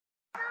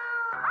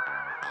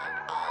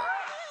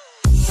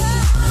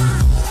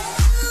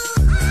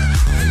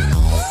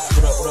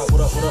What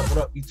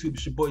up, YouTube?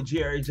 It's your boy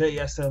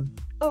GRAJSM.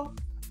 Oh,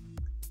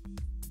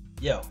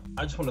 yo,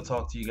 I just want to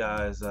talk to you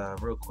guys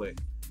real quick.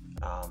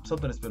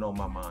 Something that's been on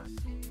my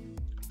mind.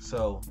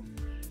 So,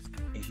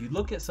 if you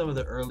look at some of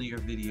the earlier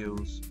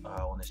videos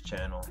on this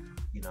channel,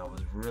 you know, I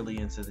was really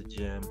into the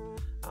gym.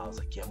 I was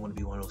like, yeah, I want to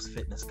be one of those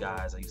fitness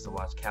guys. I used to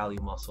watch Cali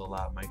Muscle a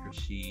lot, Mike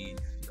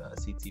Rashid,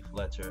 CT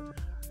Fletcher,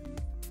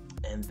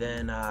 and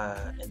then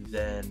I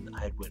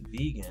went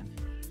vegan,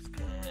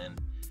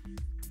 and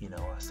you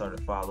know, I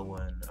started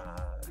following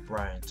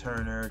Brian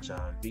Turner,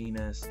 John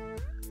Venus,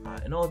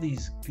 and all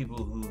these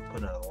people who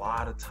put in a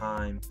lot of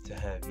time to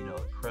have, you know,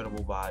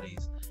 incredible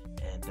bodies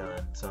and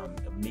done some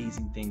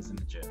amazing things in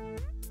the gym.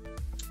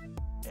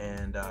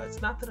 And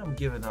it's not that I'm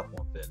giving up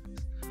on fitness,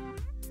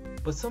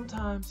 but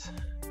sometimes,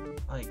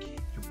 like,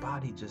 your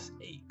body just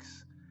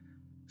aches.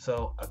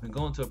 So I've been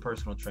going to a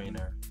personal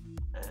trainer,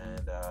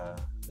 and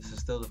this is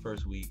still the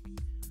first week.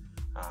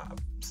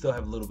 Still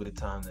have a little bit of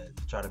time to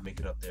try to make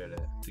it up there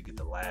to get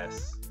the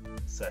last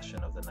session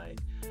of the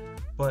night.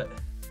 But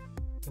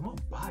yeah, my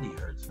body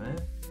hurts, man.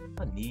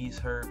 My knees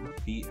hurt, my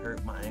feet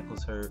hurt, my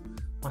ankles hurt,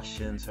 my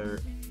shins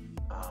hurt.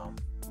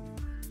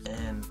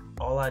 And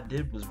all I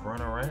did was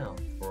run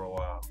around for a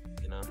while,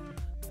 you know,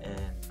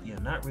 and you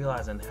know, not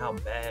realizing how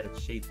bad of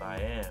shape I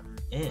am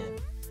in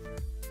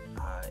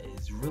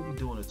is really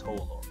doing a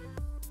toll on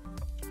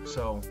me.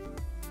 So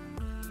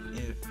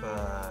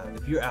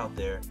if you're out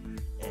there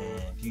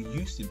and you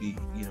used to be,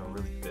 you know,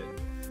 really fit,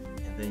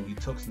 and then you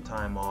took some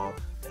time off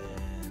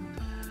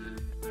and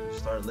you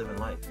started living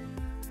life,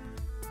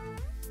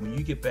 when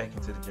you get back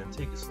into the gym,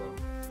 take it slow.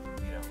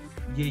 You know,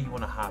 yeah, you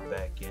want to hop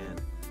back in,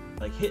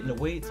 like hitting the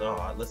weights.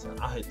 Oh, listen,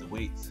 I'll hit the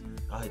weights.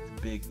 I'll hit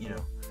the big, you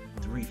know,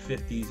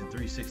 350s and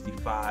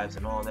 365s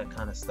and all that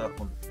kind of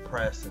stuff on the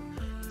press,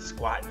 and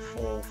squatting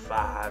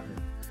 405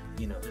 and,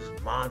 you know,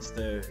 just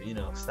monster, you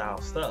know, style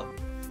stuff.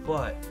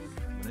 But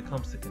when it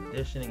comes to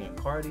conditioning and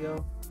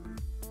cardio,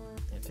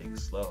 take it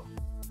slow,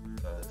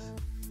 because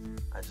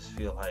I just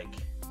feel like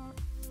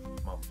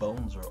my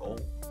bones are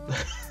old.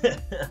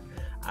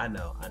 I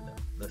know.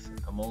 Listen,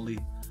 I'm only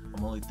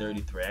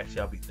 33.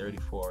 Actually, I'll be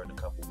 34 in a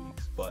couple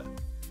weeks. But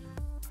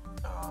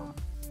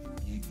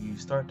you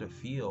start to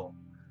feel,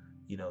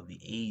 you know, the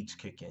age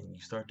kick in. You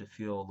start to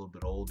feel a little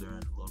bit older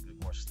and a little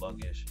bit more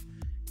sluggish.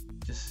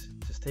 Just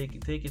take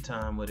your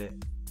time with it.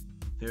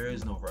 There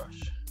is no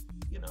rush,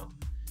 you know.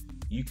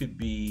 You could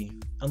be,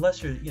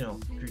 unless you're, you know,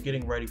 if you're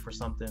getting ready for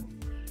something,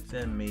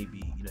 then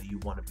maybe, you know, you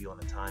want to be on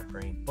a time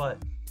frame. But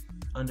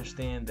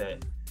understand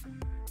that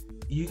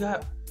you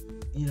got,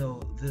 you know,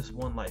 this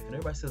one life, and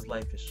everybody says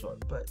life is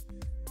short, but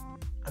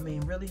I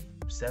mean, really,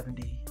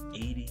 70,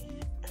 80,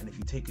 and if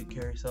you take good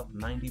care of yourself,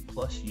 90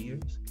 plus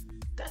years,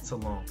 that's a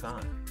long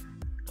time.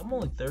 I'm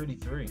only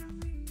 33,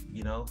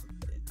 you know.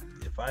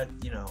 If I,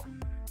 you know,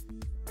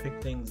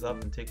 pick things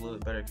up and take a little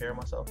bit better care of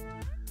myself,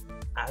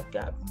 I've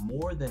got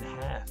more than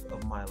half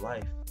of my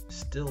life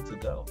still to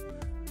go.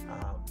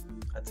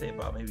 I'd say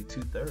about maybe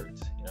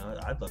 2/3. You know,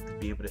 I'd love to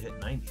be able to hit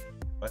 90.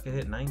 If I could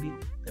hit 90,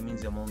 that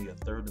means I'm only a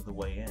third of the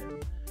way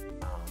in.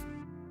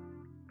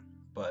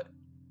 But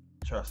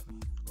trust me,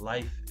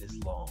 life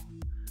is long.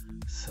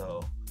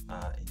 So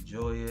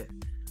enjoy it.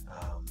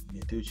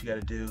 You do what you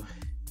gotta do.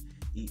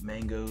 Eat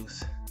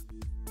mangoes.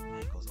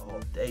 Mangoes all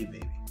day,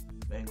 baby.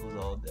 Mangoes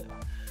all day.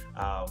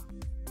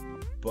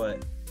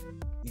 But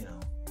you know,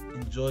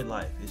 enjoy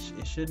life.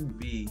 It shouldn't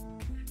be,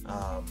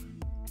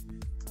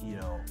 you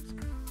know,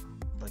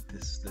 like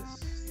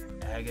this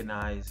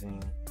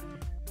agonizing,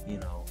 you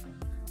know,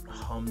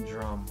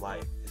 humdrum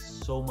life. There's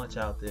so much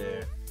out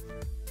there.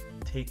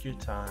 Take your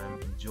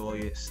time, enjoy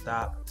it,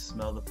 stop,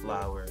 smell the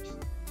flowers,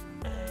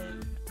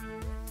 and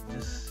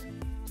just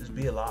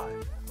be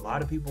alive. A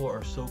lot of people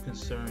are so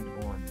concerned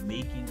on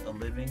making a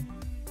living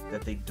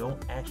that they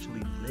don't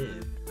actually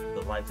live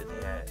the life that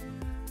they had.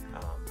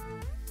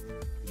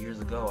 Years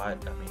ago, I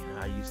mean,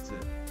 I used to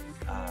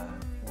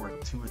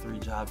work 2 or 3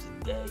 jobs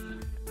a day.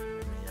 I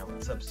mean, I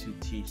would substitute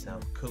teach, I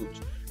would coach,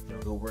 you know,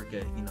 go work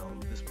at, you know,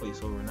 this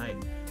place overnight,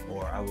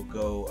 or I would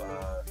go,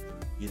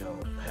 you know,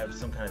 have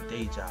some kind of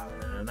day job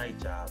and a night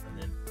job,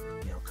 and then,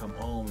 you know, come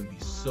home and be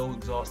so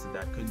exhausted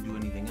that I couldn't do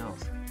anything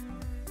else.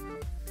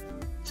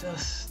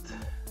 Just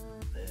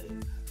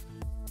live.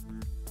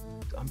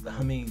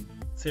 I mean,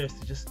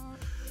 seriously, just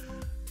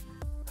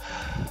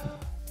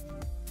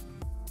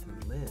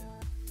live.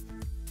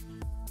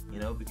 You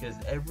know, because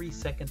every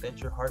second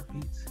that your heart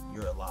beats,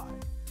 you're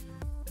alive.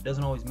 It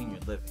doesn't always mean you're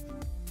living.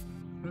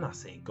 I'm not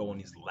saying go on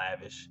these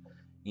lavish,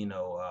 you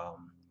know,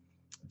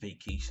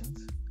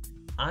 vacations.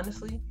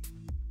 Honestly,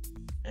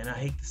 and I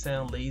hate to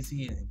sound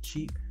lazy and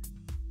cheap,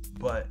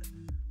 but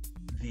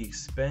the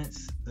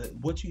expense,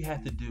 what you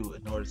have to do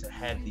in order to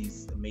have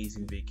these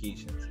amazing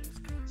vacations,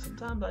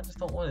 sometimes I just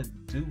don't want to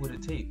do what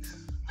it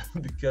takes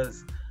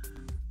because,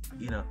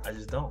 you know, I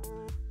just don't.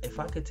 If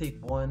I could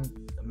take one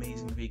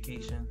amazing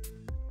vacation,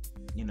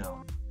 you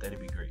know, that'd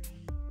be great.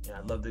 Yeah,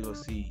 I'd love to go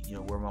see, you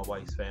know, where my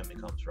wife's family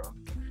comes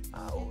from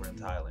over in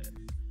Thailand.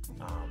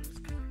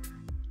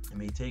 It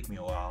may take me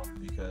a while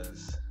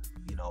because,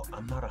 you know,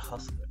 I'm not a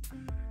hustler.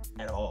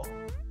 at all.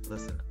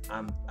 Listen,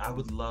 I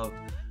would love.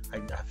 I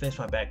finished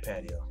my back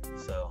patio,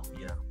 so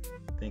you know,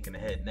 thinking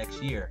ahead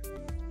next year,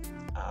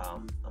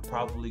 I'm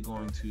probably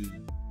going to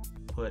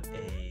put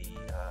a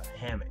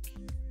hammock.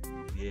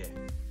 Yeah,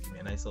 give me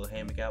a nice little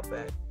hammock out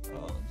back.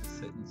 Oh, I'm just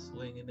sitting,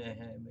 swinging that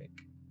hammock.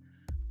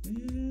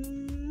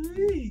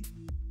 Ooh-wee.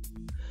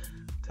 I'm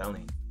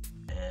telling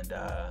you. And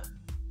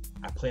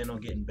I plan on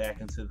getting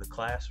back into the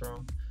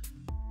classroom.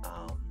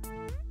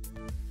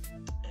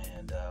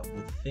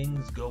 With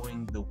things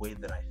going the way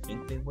that I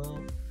think they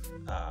will,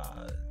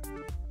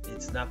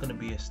 it's not going to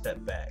be a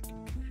step back.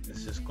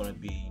 It's just going to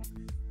be,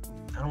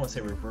 I don't want to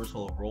say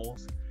reversal of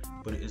roles,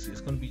 but it's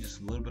going to be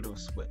just a little bit of a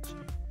switch.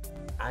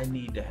 I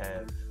need to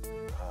have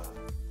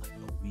like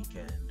a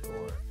weekend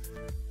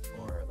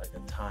or like a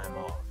time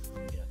off.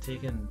 You know,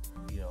 taking,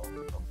 you know,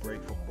 a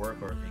break from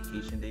work or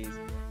vacation days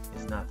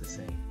is not the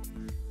same.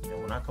 You know,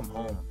 when I come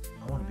home,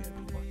 I want to be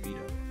able to put my feet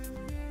up.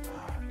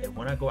 And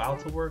when I go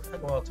out to work, I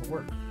go out to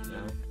work. You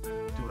know,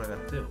 do what I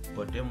gotta do.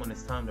 But then when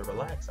it's time to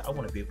relax, I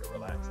want to be able to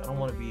relax. I don't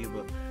want to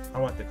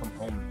have to come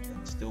home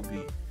and still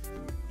be,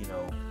 you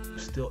know,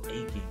 still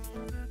aching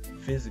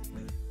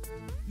physically,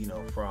 you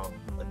know, from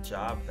a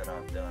job that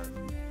I've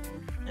done,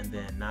 and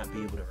then not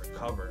be able to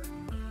recover,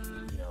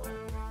 you know,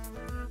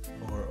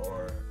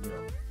 or you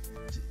know,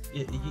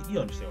 you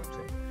understand what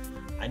I'm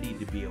saying. I need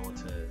to be able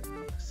to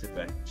sit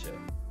back and chill.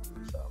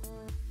 So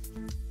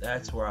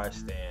that's where I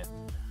stand.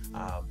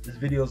 This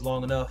video is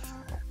long enough.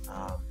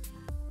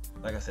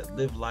 Like I said,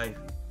 live life,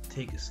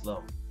 take it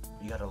slow.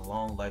 You got a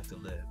long life to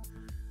live.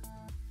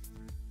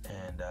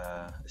 And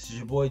this is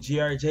your boy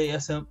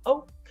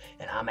GRJSMO,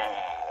 and I'm out.